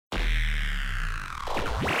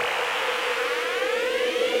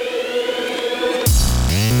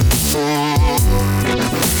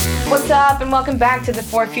up, and welcome back to the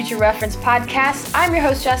ForFutureReference podcast. I'm your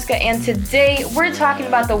host, Jessica, and today we're talking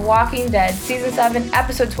about The Walking Dead, Season 7,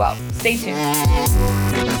 Episode 12. Stay tuned.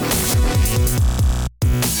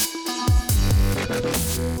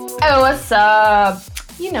 Oh, what's up?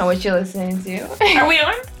 You know what you're listening to. Are we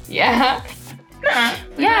on? Yeah.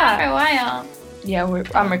 Yeah. For a while. Yeah,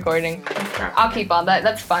 I'm recording. I'll keep on that.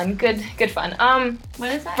 That's fun. Good fun.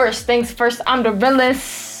 What is that? First things first, I'm the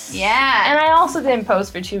realist. Yeah. And I also didn't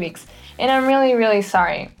post for 2 weeks. And I'm really, really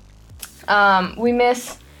sorry. We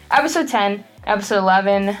missed episode 10, episode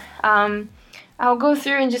 11. I'll go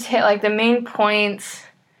through and just hit like the main points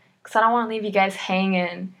because I don't want to leave you guys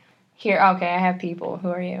hanging here. Okay, I have people. Who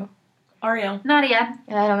are you? Ariel. Nadia.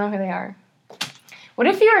 And I don't know who they are. What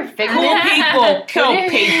if you were fictional? Cool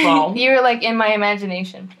people. You were like in my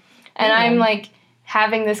imagination. And I'm like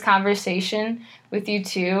having this conversation with you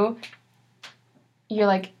two. You're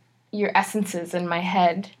like your essences in my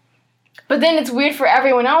head. But then it's weird for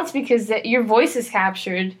everyone else because your voice is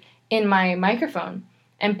captured in my microphone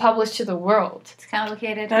and published to the world. It's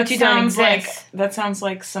complicated. That sounds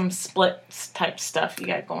like some split type stuff you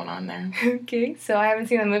got going on there. Okay, so I haven't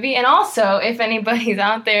seen the movie. And also, if anybody's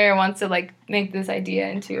out there wants to like make this idea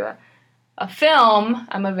into a film,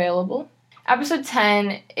 I'm available. Episode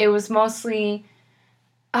 10, it was mostly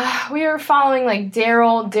we were following like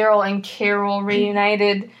Daryl and Carol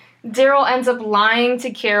reunited. Daryl ends up lying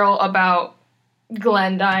to Carol about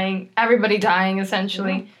Glenn dying, everybody dying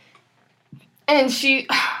essentially. And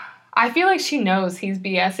I feel like she knows he's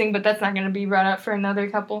BSing, but that's not going to be brought up for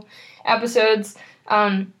another couple episodes.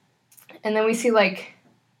 And then we see like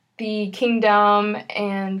the kingdom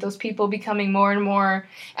and those people becoming more and more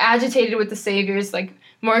agitated with the saviors. Like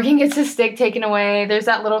Morgan gets his stick taken away. There's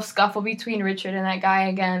that little scuffle between Richard and that guy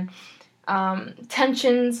again.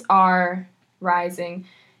 Tensions are rising.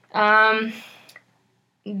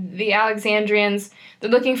 The Alexandrians, they're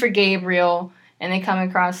looking for Gabriel, and they come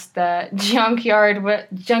across the junkyard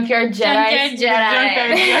Jedi.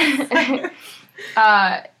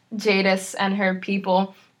 Jadis and her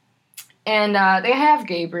people. And they have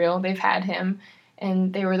Gabriel. They've had him.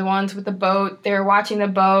 And they were the ones with the boat. They were watching the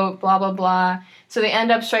boat, blah, blah, blah. So they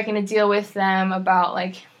end up striking a deal with them about,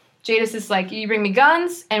 like, Jadis is like, you bring me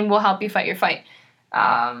guns, and we'll help you fight your fight.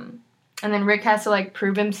 And then Rick has to, like,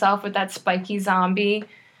 prove himself with that spiky zombie.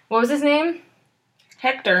 What was his name?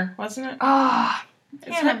 Hector, wasn't it? Oh,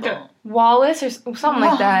 it's Hector. Wallace or something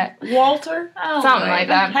like that. Walter? Oh, something like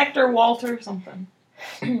that. Hector, Walter, something.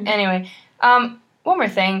 Anyway, one more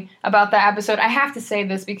thing about that episode. I have to say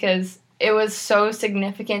this because it was so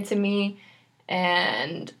significant to me,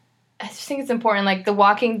 and I just think it's important. Like, The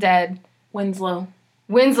Walking Dead. Winslow.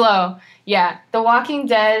 Yeah. The Walking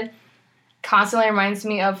Dead constantly reminds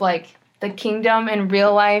me of, like, the kingdom in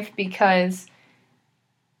real life because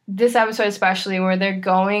this episode especially where they're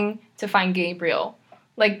going to find Gabriel.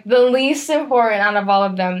 Like, the least important out of all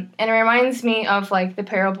of them. And it reminds me of, like, the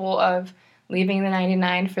parable of leaving the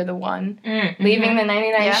 99 for the one. Mm-hmm. Leaving the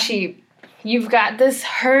 99 sheep. You've got this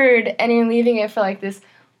herd and you're leaving it for, like, this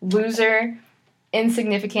loser,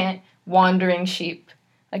 insignificant, wandering sheep.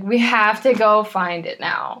 Like, we have to go find it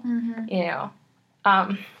now. Mm-hmm. You know.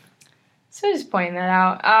 So just pointing that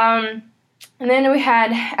out. And then we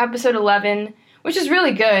had episode 11, which is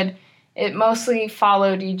really good. It mostly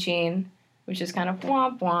followed Eugene, which is kind of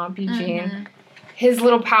womp womp Eugene. Mm-hmm. His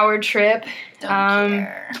little power trip. Don't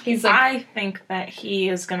care. He's like, I think that he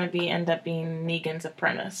is going to end up being Negan's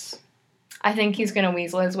apprentice. I think he's going to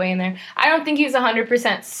weasel his way in there. I don't think he's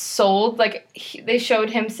 100% sold. Like, they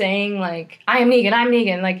showed him saying, like, I'm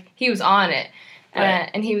Negan. Like, he was on it. Right.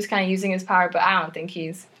 And he was kind of using his power, but I don't think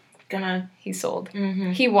he's sold.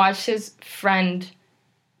 Mm-hmm. He watched his friend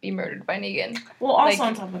be murdered by Negan. Well, also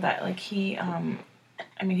on top of that, like, he hasn't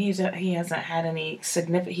had any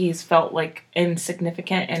he's felt, like,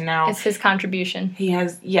 insignificant, and now it's his contribution.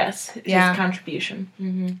 His contribution.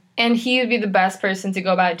 Mm-hmm. And he would be the best person to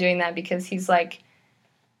go about doing that because he's, like,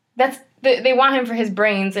 they want him for his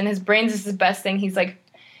brains, and his brains is the best thing. He's, like,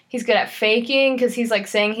 he's good at faking because he's, like,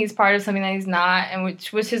 saying he's part of something that he's not, and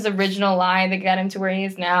which was his original lie that got him to where he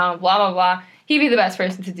is now, blah, blah, blah. He'd be the best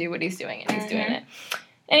person to do what he's doing, and he's doing it.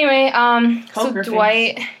 Anyway, so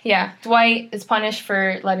Dwight is punished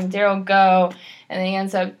for letting Daryl go, and then he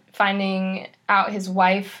ends up finding out his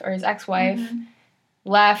wife, or his ex-wife,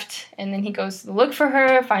 left, and then he goes to look for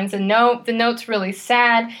her, finds a note. The note's really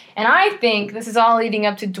sad, and I think this is all leading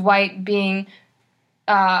up to Dwight being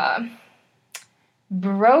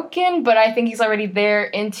broken, but I think he's already there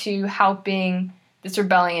into helping this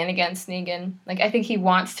rebellion against Negan. Like, I think he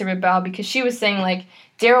wants to rebel because she was saying, like,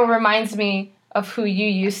 Daryl reminds me of who you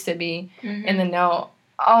used to be in the note.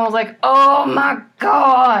 I was like, oh my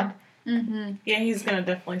god. Mm-hmm. Yeah, he's gonna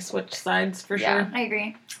definitely switch sides for Yeah. sure. I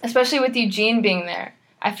agree. Especially with Eugene being there.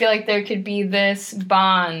 I feel like there could be this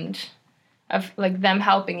bond of like them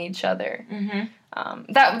helping each other.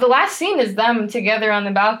 Mm-hmm. That the last scene is them together on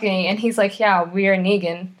the balcony, and he's like, "Yeah, we are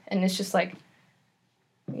Negan," and it's just like,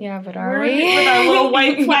 "Yeah, but are we?" With our little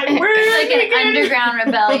white flag. It's like an underground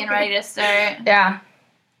rebellion ready to start. Yeah.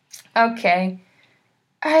 Okay.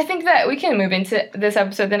 I think that we can move into this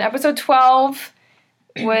episode. Then episode 12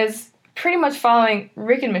 was pretty much following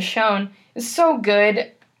Rick and Michonne. It's so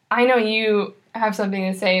good. I know you have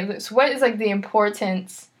something to say. So what is like the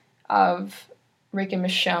importance of Rick and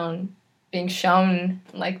Michonne being shown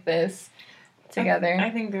like this together?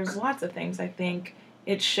 I think there's lots of things. I think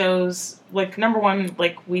it shows, like, number one,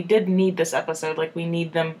 like, we did need this episode. Like, we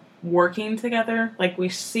need them working together. Like, we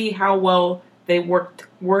see how well they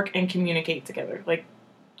work and communicate together. Like,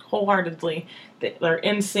 wholeheartedly. They're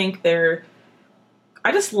in sync.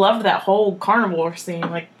 I just loved that whole carnival scene.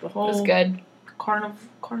 Like, the whole... It was good.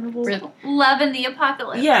 Carnival. Love in the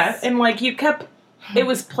apocalypse. Yeah, and, like, it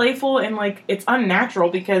was playful and, like, it's unnatural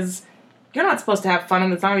because you're not supposed to have fun in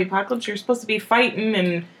the zombie apocalypse. You're supposed to be fighting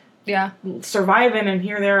and surviving, and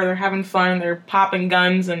here they're having fun. They're popping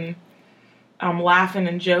guns and laughing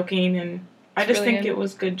and joking, and I just think it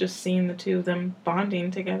was good just seeing the two of them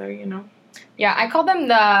bonding together, you know? Yeah, I call them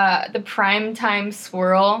the prime time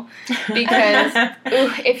swirl because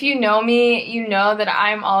if you know me, you know that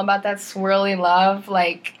I'm all about that swirly love,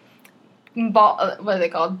 like, what are they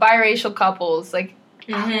called? Biracial couples. Like,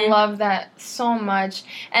 I love that so much.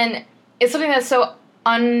 And it's something that's so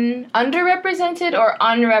underrepresented or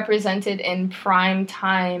unrepresented in prime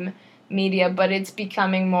time media, but it's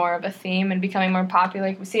becoming more of a theme and becoming more popular.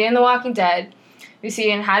 Like, we see it in The Walking Dead. We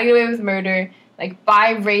see it in How to Get Away with Murder. Like,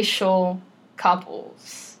 biracial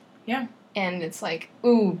couples. Yeah. And it's like,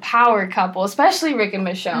 ooh, power couple, especially Rick and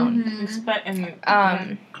Michonne.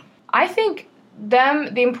 Mm-hmm. I think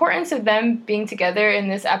the importance of them being together in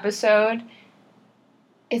this episode,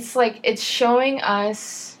 it's like, it's showing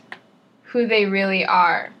us who they really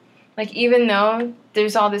are. Like, even though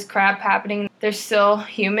there's all this crap happening, they're still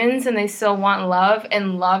humans and they still want love,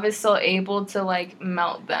 and love is still able to, like,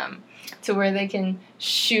 melt them to where they can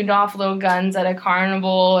shoot off little guns at a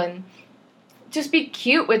carnival and just be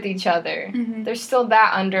cute with each other. Mm-hmm. There's still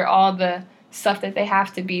that under all the stuff that they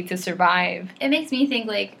have to be to survive. It makes me think,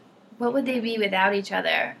 like, what would they be without each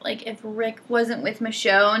other? Like, if Rick wasn't with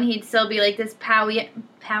Michonne, he'd still be, like, this Powie?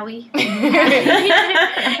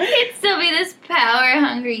 He'd still be this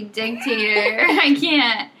power-hungry dictator. I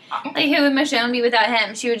can't. Like, who would Michonne be without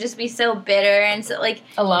him? She would just be so bitter and so, like...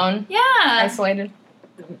 Alone. Yeah. Isolated.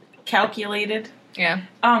 Calculated. Yeah.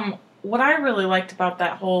 What I really liked about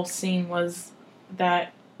that whole scene was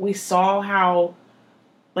that we saw how,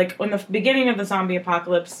 like, in the beginning of the zombie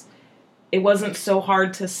apocalypse, it wasn't so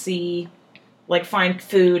hard to see, like, find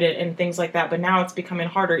food and things like that, but now it's becoming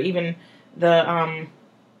harder. Even the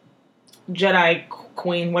Jedi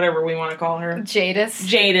Queen, whatever we want to call her.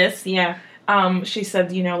 Jadis, yeah. She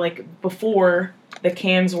said, you know, like, before the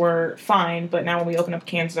cans were fine, but now when we open up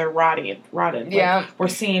cans, they're rotted. Like, yeah. We're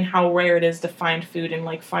seeing how rare it is to find food, and,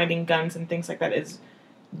 like, finding guns and things like that is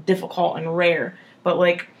difficult and rare. But,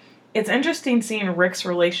 like, it's interesting seeing Rick's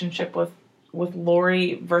relationship with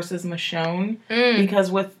Lori versus Michonne, because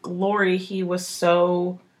with Lori, he was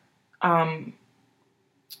so kind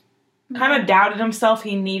of doubted himself.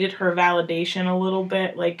 He needed her validation a little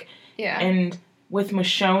bit, like, and with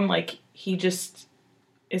Michonne, like, he just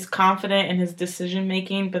is confident in his decision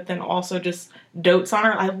making, but then also just dotes on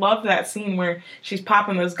her. I love that scene where she's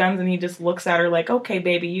popping those guns and he just looks at her like, "Okay,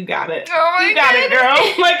 baby, you got it. Oh my you got it,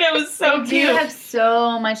 girl." Like, it was so They cute. do have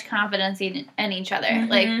so much confidence in each other. Mm-hmm.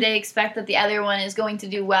 Like, they expect that the other one is going to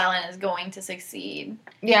do well and is going to succeed.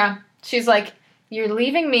 Yeah. She's like, "You're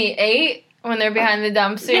leaving me 8?" When they're behind the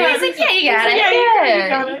dumpster. Yeah, he's like, "Yeah, you got it."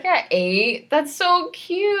 Yeah, you got 8. That's so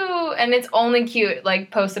cute. And it's only cute, like,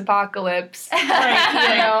 post-apocalypse. Right,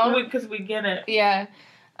 you know? Because we get it. Yeah.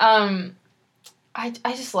 I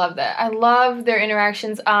just love that. I love their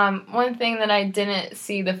interactions. One thing that I didn't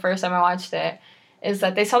see the first time I watched it is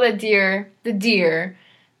that they saw the deer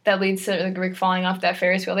that leads to, like, Rick falling off that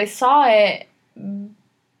Ferris wheel. They saw it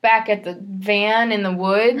back at the van in the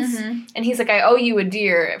woods, and he's like, "I owe you a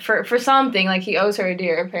deer for something." Like, he owes her a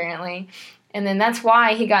deer, apparently. And then that's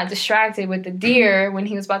why he got distracted with the deer when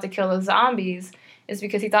he was about to kill the zombies, is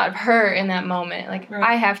because he thought of her in that moment. Like, right.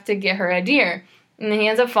 I have to get her a deer. And then he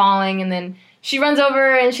ends up falling, and then she runs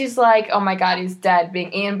over, and she's like, "Oh my god, he's dead,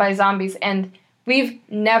 being eaten by zombies." And We've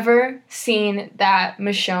never seen that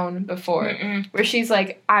Michonne before. Mm-mm. Where she's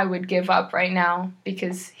like, I would give up right now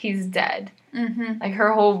because he's dead. Mm-hmm. Like,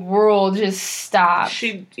 her whole world just stopped.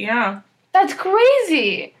 Yeah. That's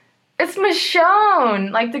crazy. It's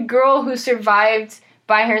Michonne. Like, the girl who survived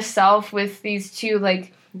by herself with these two,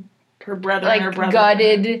 like... Her brother like, and her brother.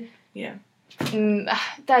 Gutted. Yeah.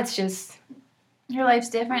 That's just... Your life's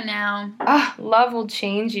different now. Love will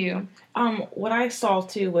change you. What I saw,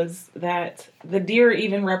 too, was that the deer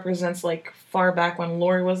even represents, like, far back when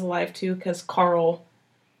Lori was alive, too, because Carl,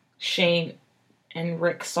 Shane, and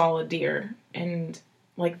Rick saw a deer. And,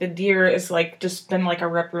 like, the deer is, like, just been, like,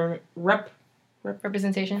 a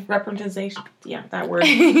Representation. representation. Yeah, that word. I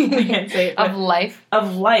can't say it. Of life.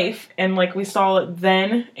 Of life. And, like, we saw it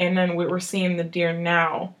then, and then we're seeing the deer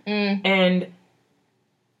now. Mm. And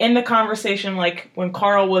in the conversation, like, when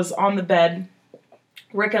Carl was on the bed...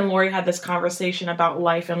 Rick and Lori had this conversation about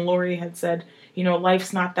life, and Lori had said, you know,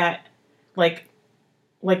 life's not that, like,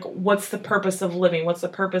 what's the purpose of living? What's the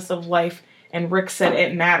purpose of life? And Rick said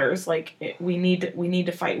it matters. Like, we need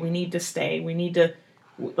to fight. We need to stay. We need to,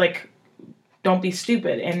 like, don't be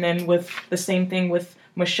stupid. And then with the same thing with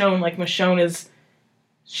Michonne, like, Michonne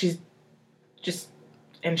she's just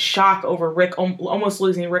in shock over Rick, almost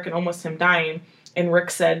losing Rick and almost him dying. And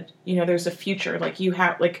Rick said, you know, there's a future. Like, you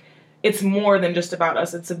have, like... It's more than just about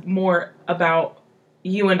us. It's more about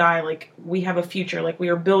you and I. Like, we have a future. Like, we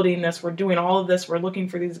are building this. We're doing all of this. We're looking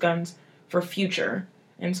for these guns for future.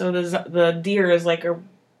 And so the deer is like a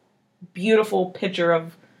beautiful picture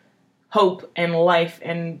of hope and life.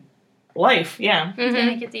 Yeah. Mm-hmm. And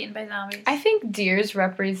it gets eaten by zombies. I think deers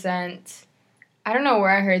represent... I don't know where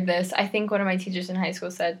I heard this. I think one of my teachers in high school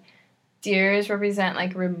said deers represent,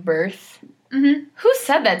 like, rebirth. Mm-hmm. Who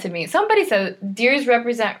said that to me? Somebody said deers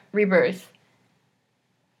represent rebirth.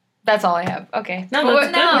 That's all I have. Okay. No, But that's what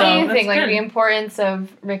good, do though. you That's think? Like, good. the importance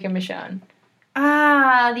of Rick and Michonne.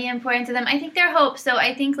 The importance of them. I think they're hope. So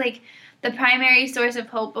I think, like, the primary source of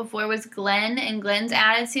hope before was Glenn and Glenn's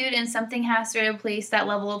attitude, and something has to replace that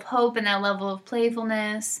level of hope and that level of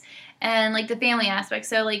playfulness and, like, the family aspect.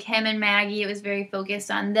 So, like, him and Maggie, it was very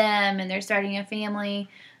focused on them, and they're starting a family.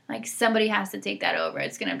 Like, somebody has to take that over.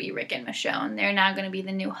 It's going to be Rick and Michonne. They're not going to be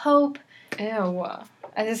the new hope. Ew.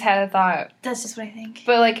 I just had a thought. That's just what I think.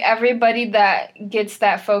 But, like, everybody that gets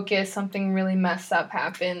that focus, something really messed up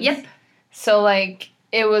happens. Yep. So, like,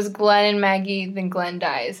 it was Glenn and Maggie, then Glenn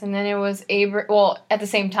dies. And then it was at the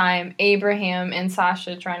same time, Abraham and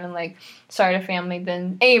Sasha trying to, like, start a family.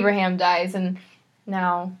 Then Abraham dies, and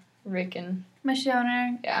now Rick and...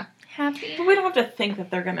 Michonne are happy. But we don't have to think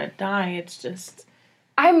that they're going to die. It's just...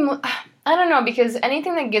 I don't know, because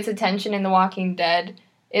anything that gets attention in The Walking Dead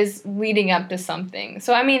is leading up to something.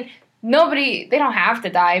 So, I mean, they don't have to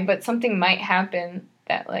die, but something might happen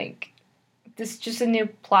that, like, this is just a new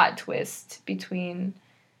plot twist between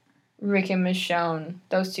Rick and Michonne,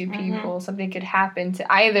 those two people. Something could happen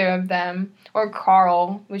to either of them, or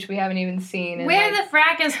Carl, which we haven't even seen in, Where like, the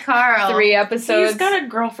frack is Carl? 3 episodes. He's got a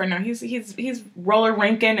girlfriend now. He's roller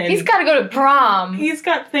rinking, and he's got to go to prom. He's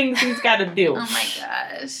got things he's got to do. Oh my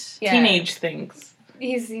gosh. Yeah. Teenage things.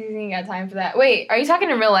 He ain't got time for that. Wait, are you talking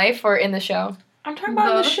in real life or in the show? I'm talking about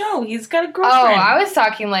in the Both. show. He's got a Oh, girlfriend. I was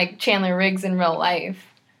talking like Chandler Riggs in real life.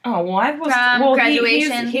 Oh, well, I was... Prom, well,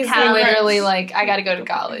 graduation, he's college. Literally like, I gotta go to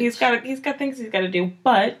college. He's got things he's got to do,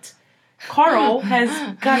 but Carl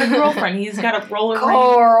has got a girlfriend. He's got a roller rink.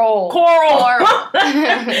 Coral. Coral.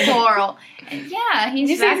 Yeah, he's Did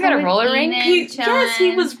you say he's got a with roller rink? Enid, Yes, he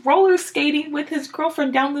chilling. was roller skating with his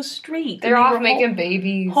girlfriend down the street. They're And they off were making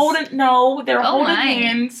babies. they're Oh, holding my.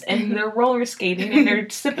 hands and they're roller skating and they're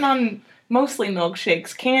sipping on mostly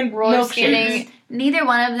milkshakes, canned Roller milkshakes. skating. Neither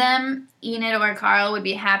one of them, Enid or Carl, would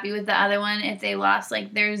be happy with the other one if they lost,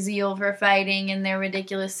 like, their zeal for fighting and their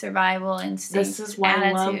ridiculous survival instinct This is why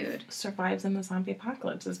attitude. love survives in the zombie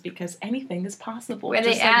apocalypse, is because anything is possible. Where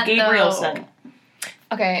just they like at, Gabriel though? said.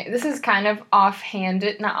 Okay, this is kind of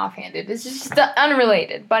offhanded. Not offhanded. It's just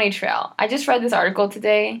unrelated. Bunny Trail. I just read this article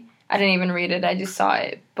today. I didn't even read it. I just saw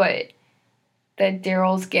it. But that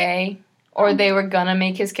Daryl's gay. Or they were gonna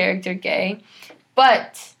make his character gay.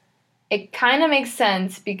 But it kind of makes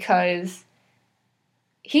sense because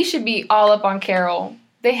he should be all up on Carol.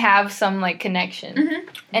 They have some, like, connection. Mm-hmm.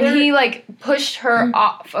 And he, like, pushed her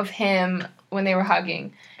off of him when they were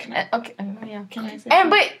hugging. Okay, yeah. Can I say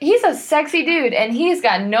But he's a sexy dude, and he's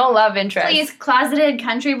got no love interest. Like, he's closeted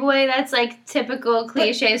country boy. That's, like, typical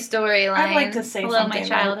cliche storyline. I'd like to say Hello, something my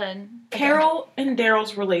childhood. Carol and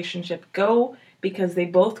Daryl's relationship go because they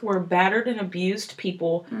both were battered and abused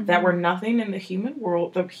people that were nothing in the human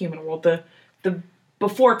world, the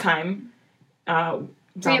before time,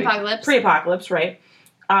 Pre-apocalypse. Pre-apocalypse, right?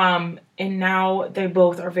 And now they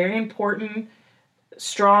both are very important,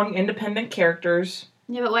 strong, independent characters.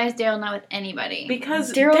 Yeah, but why is Daryl not with anybody?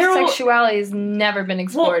 Because Daryl's sexuality has never been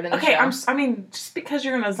explored in the show. I mean, just because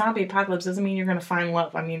you're in a zombie apocalypse doesn't mean you're going to find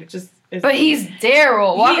love. I mean, it just... But he's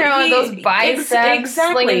Daryl, walking around with those biceps,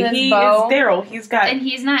 exactly. slinging his He bow. is Daryl. He's got... And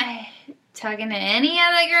he's not talking to any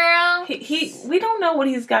other girl? We don't know what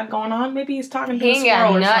he's got going on. Maybe he's talking to a He ain't got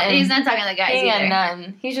squirrel or nothing. something. He's not talking to the guys He ain't either. got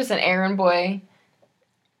nothing. He's just an errand boy.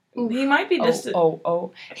 He might be just... He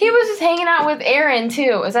was just hanging out with Aaron,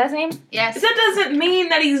 too. Is that his name? Yes. That doesn't mean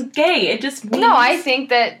that he's gay. It just means... No, I think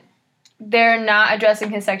that they're not addressing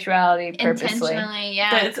his sexuality purposely. Intentionally,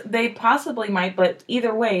 yeah. That they possibly might, but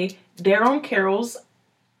either way, Daryl and Carol's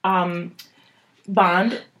bond...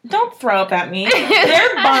 Don't throw up at me.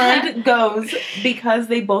 Their bond goes because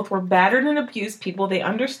they both were battered and abused people. They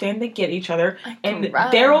understand, they get each other. And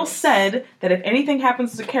Daryl said that if anything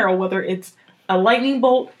happens to Carol, whether it's a lightning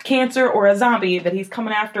bolt, cancer, or a zombie, that he's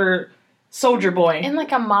coming after Soldier Boy. In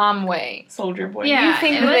like a mom way. Soldier Boy. Yeah. You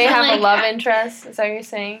think it that they wasn't have like a love interest? Is that what you're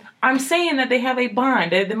saying? I'm saying that they have a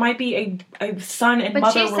bond. There might be a son and But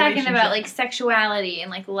mother she's relationship. talking about, like, sexuality and,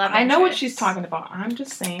 like, love I know what interests. she's talking about. I'm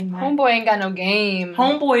just saying that. Homeboy ain't got no game.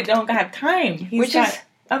 Homeboy don't have time. He's Which got is-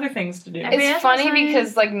 other things to do. Every It's other funny time.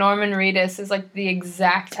 because like Norman Reedus is like the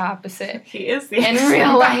exact opposite. He is the In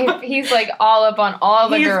real life, he's like all up on all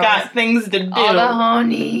the He's girls. got things to do. All the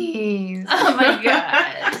honeys. Oh my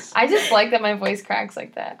gosh. I just like that my voice cracks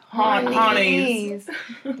like that. Honeys.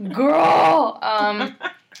 Girl.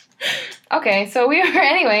 Okay, so we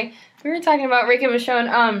were talking about Rick and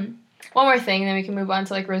Michonne. One more thing, then we can move on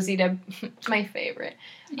to like Rosita, my favorite.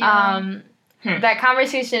 Yeah. That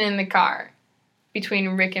conversation in the car between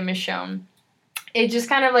Rick and Michonne, it just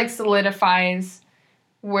kind of like solidifies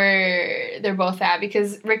where they're both at,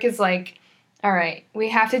 because Rick is like, all right, we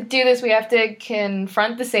have to do this. We have to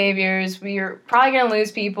confront the saviors. We're probably going to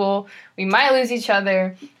lose people. We might lose each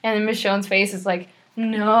other. And then Michonne's face is like,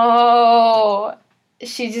 no.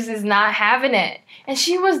 She just is not having it. And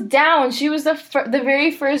she was down. She was the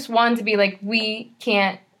very first one to be like, we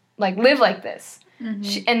can't like live like this.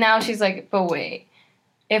 Mm-hmm. And now she's like, but wait,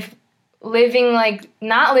 if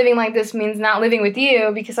not living like this means not living with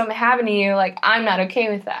you because something happened to you, like, I'm not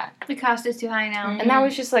okay with that. The cost is too high now. And that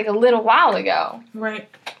was just like a little while ago. Right.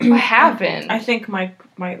 What happened? I think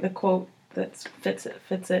the quote that fits it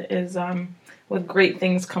is with great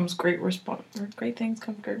things comes great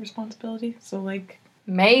responsibility. So like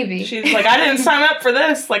Maybe. she's like, I didn't sign up for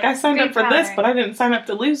this. Like I signed Great up for this, power. but I didn't sign up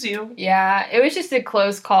to lose you. Yeah, it was just a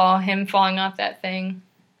close call, him falling off that thing.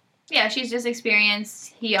 Yeah, she's just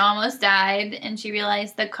experienced, he almost died, and she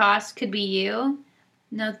realized the cost could be you.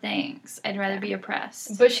 No thanks. I'd rather be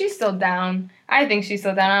oppressed. But she's still down. I think she's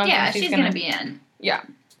still down. I don't Yeah, think she's gonna be in. Yeah.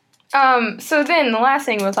 So then the last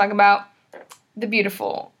thing we'll talk about, the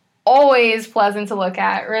beautiful, always pleasant to look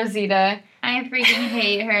at, Rosita. I freaking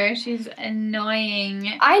hate her. She's annoying.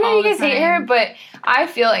 I know all you the guys hate her, time. but I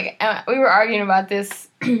feel like we were arguing about this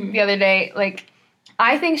the other day. Like,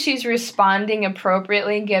 I think she's responding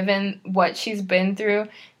appropriately given what she's been through.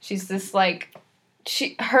 She's this like,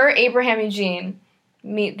 her Abraham Eugene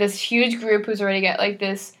meet this huge group who's already got like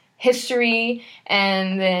this history,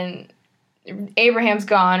 and then Abraham's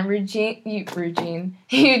gone. Eugene's Regina.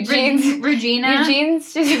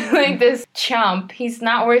 Eugene's just like this chump. He's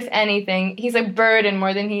not worth anything. He's a burden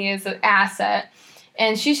more than he is an asset.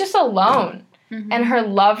 And she's just alone. Mm-hmm. And her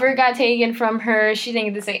lover got taken from her. She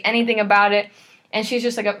didn't get to say anything about it. And she's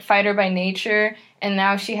just like a fighter by nature. And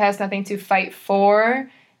now she has nothing to fight for.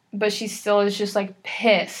 But she still is just like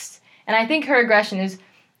pissed. And I think her aggression is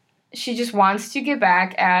she just wants to get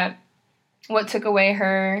back at what took away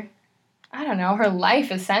her, I don't know, her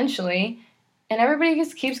life essentially. And everybody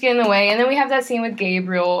just keeps getting in the way. And then we have that scene with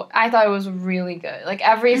Gabriel. I thought it was really good. Like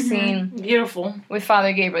every scene Beautiful. with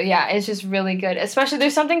Father Gabriel, yeah, it's just really good. Especially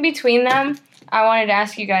there's something between them. I wanted to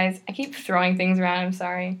ask you guys, I keep throwing things around, I'm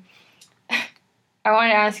sorry. I wanted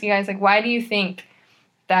to ask you guys, like, why do you think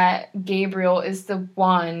that Gabriel is the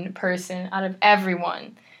one person out of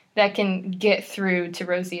everyone that can get through to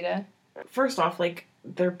Rosita? First off, like,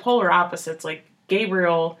 they're polar opposites. Like,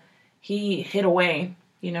 Gabriel, he hid away.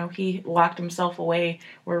 You know, he locked himself away,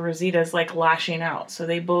 where Rosita's, like, lashing out. So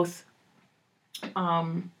they both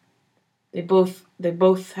have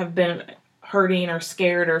been hurting or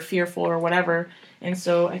scared or fearful or whatever. And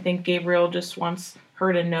so I think Gabriel just wants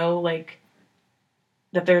her to know, like,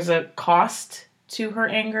 that there's a cost to her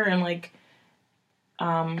anger, and, like,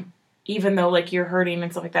 even though, like, you're hurting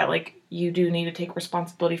and stuff like that, like, you do need to take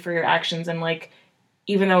responsibility for your actions, and, like,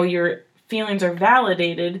 even though your feelings are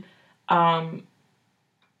validated,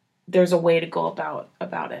 there's a way to go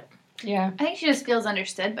about it. Yeah. I think she just feels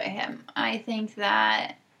understood by him. I think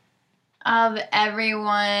that of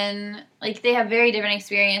everyone, like, they have very different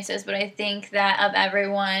experiences, but I think that of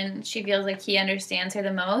everyone, she feels like he understands her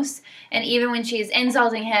the most. And even when she's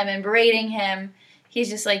insulting him and berating him, he's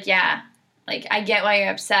just like, yeah, like, I get why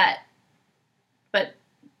you're upset, but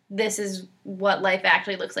this is what life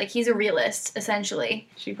actually looks like. He's a realist, essentially.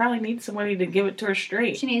 She probably needs somebody to give it to her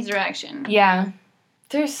straight. She needs direction. Yeah.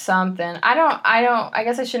 There's something. I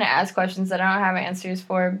guess I shouldn't ask questions that I don't have answers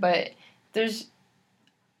for, but there's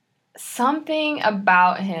something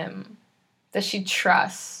about him that she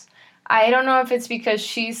trusts. I don't know if it's because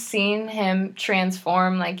she's seen him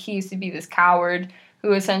transform. Like, he used to be this coward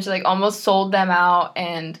who essentially, like, almost sold them out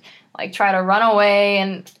and, like, try to run away,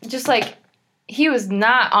 and just, like, he was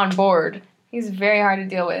not on board. He's very hard to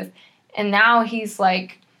deal with. And now he's,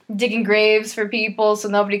 like, digging graves for people so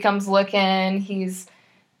nobody comes looking. He's,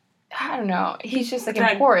 I don't know, he's just, like,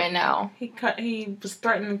 important now. He was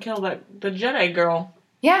threatening to kill the Jedi girl.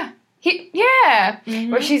 Yeah.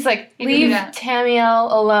 Where she's like, leave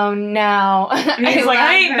Tamiel alone now. And he's like,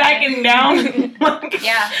 I ain't backing down. Like,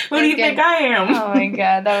 yeah. Who do you think I am? Oh my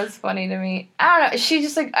god, that was funny to me. I don't know. She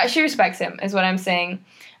just, like, she respects him, is what I'm saying.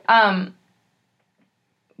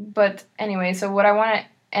 But anyway, so what I want to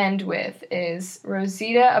end with is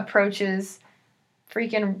Rosita approaches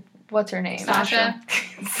freaking, what's her name? Sasha.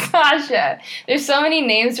 Sasha. There's so many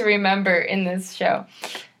names to remember in this show.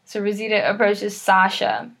 So Rosita approaches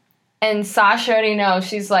Sasha. And Sasha already knows.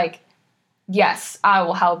 She's like, yes, I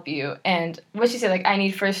will help you. And what'd she say? Like, I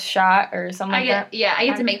need first shot or something like that? Yeah, I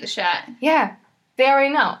get to make the shot. Yeah. They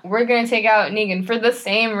already know. We're going to take out Negan for the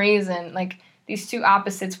same reason. Like, these two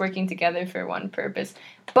opposites working together for one purpose.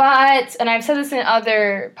 But, and I've said this in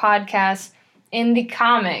other podcasts, in the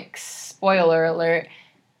comics, spoiler alert,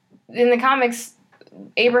 in the comics,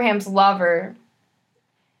 Abraham's lover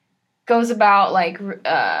goes about, like,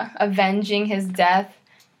 avenging his death,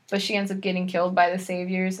 but she ends up getting killed by the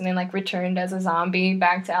Saviors and then, like, returned as a zombie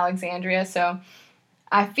back to Alexandria. So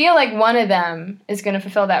I feel like one of them is going to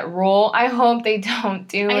fulfill that role. I hope they don't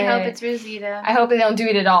do it. I hope it's Rosita. I hope they don't do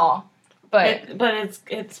it at all. But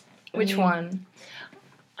it's which one?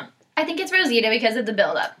 I think it's Rosita because of the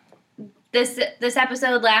build-up. This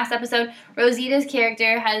episode, last episode, Rosita's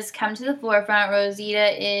character has come to the forefront.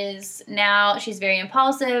 Rosita is now, she's very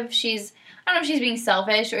impulsive. I don't know if she's being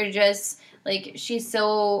selfish or just, like, she's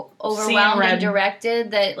so overwhelmed and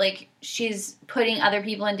directed that, like, she's putting other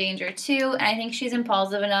people in danger too. And I think she's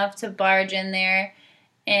impulsive enough to barge in there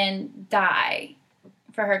and die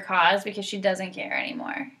for her cause because she doesn't care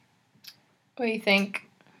anymore. What do you think?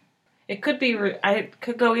 It could be, it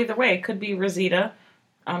could go either way. It could be Rosita,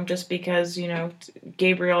 just because, you know,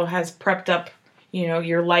 Gabriel has prepped up, you know,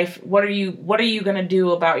 your life. What are you going to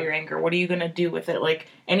do about your anger? What are you going to do with it? Like,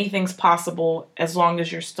 anything's possible as long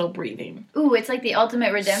as you're still breathing. Ooh, it's like the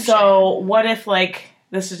ultimate redemption. So what if, like,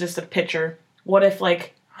 this is just a picture. What if,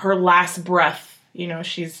 like, her last breath, you know,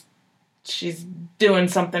 she's doing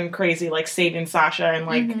something crazy, like saving Sasha, and,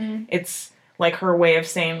 like, it's like her way of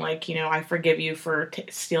saying, like, you know, I forgive you for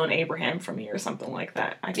stealing Abraham from me or something like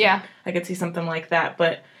that. I could see something like that.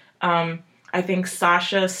 But I think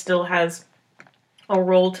Sasha still has a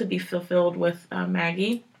role to be fulfilled with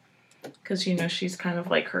Maggie, because, you know, she's kind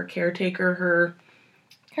of like her caretaker, her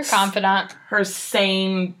confidant, her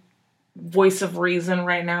sane voice of reason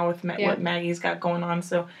right now with what Maggie's got going on.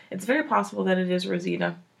 So it's very possible that it is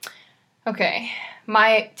Rosita. Okay,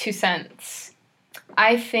 my 2 cents.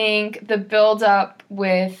 I think the build-up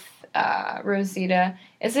with Rosita,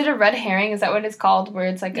 is it a red herring? Is that what it's called? Where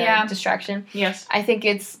it's like a distraction? Yes. I think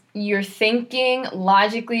you're thinking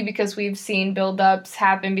logically, because we've seen build-ups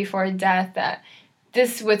happen before death, that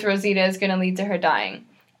this with Rosita is going to lead to her dying.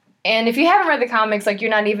 And if you haven't read the comics, like, you're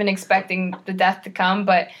not even expecting the death to come,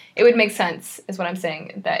 but it would make sense, is what I'm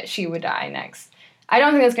saying, that she would die next. I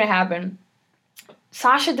don't think that's going to happen.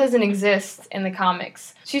 Sasha doesn't exist in the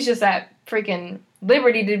comics. She's just at freaking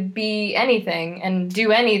liberty to be anything and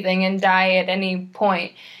do anything and die at any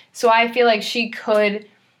point. So I feel like she could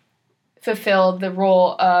fulfill the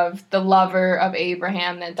role of the lover of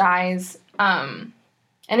Abraham that dies. And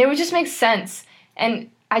it would just make sense.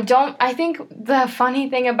 And I think the funny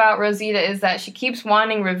thing about Rosita is that she keeps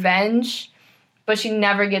wanting revenge, but she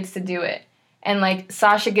never gets to do it. And, like,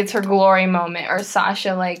 Sasha gets her glory moment, or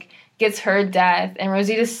Sasha, like, gets her death, and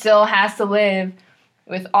Rosita still has to live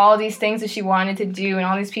with all these things that she wanted to do and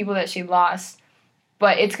all these people that she lost.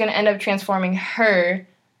 But it's going to end up transforming her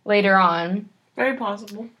later on. Very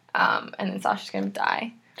possible. And then Sasha's going to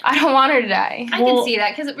die. I don't want her to die. I can see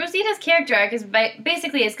that because Rosita's character arc is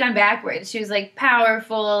basically it's gone backwards. She was like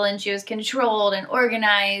powerful and she was controlled and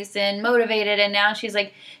organized and motivated, and now she's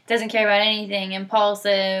like doesn't care about anything,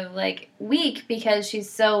 impulsive, like weak because she's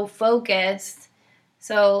so focused.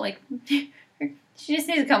 So like she just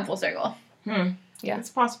needs to come full circle. Yeah, it's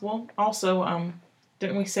possible. Also,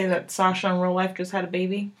 didn't we say that Sasha in real life just had a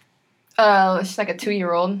baby? She's like a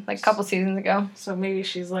 2-year-old, like a couple seasons ago. So maybe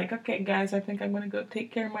she's like, okay, guys, I think I'm gonna go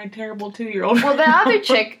take care of my terrible 2-year-old. Well, the other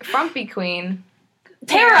chick, Frumpy Queen,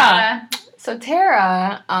 Tara. So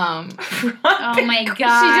Tara, oh my god, she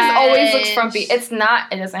just always looks frumpy. It's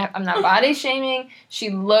not. It doesn't. I'm not body shaming.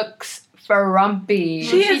 She looks frumpy.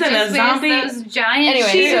 She is in a zombie. Those giant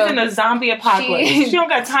Anyway, she is in a zombie apocalypse. She don't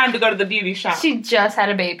got time to go to the beauty shop. She just had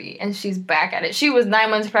a baby and she's back at it. She was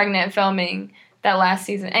 9 months pregnant filming that last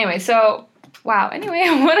season. Anyway, so wow. Anyway,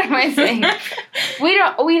 what am I saying?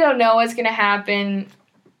 we don't know what's gonna happen.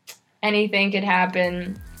 Anything could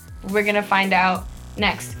happen. We're gonna find out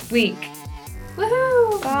next week.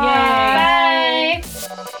 Woohoo! Bye. Bye.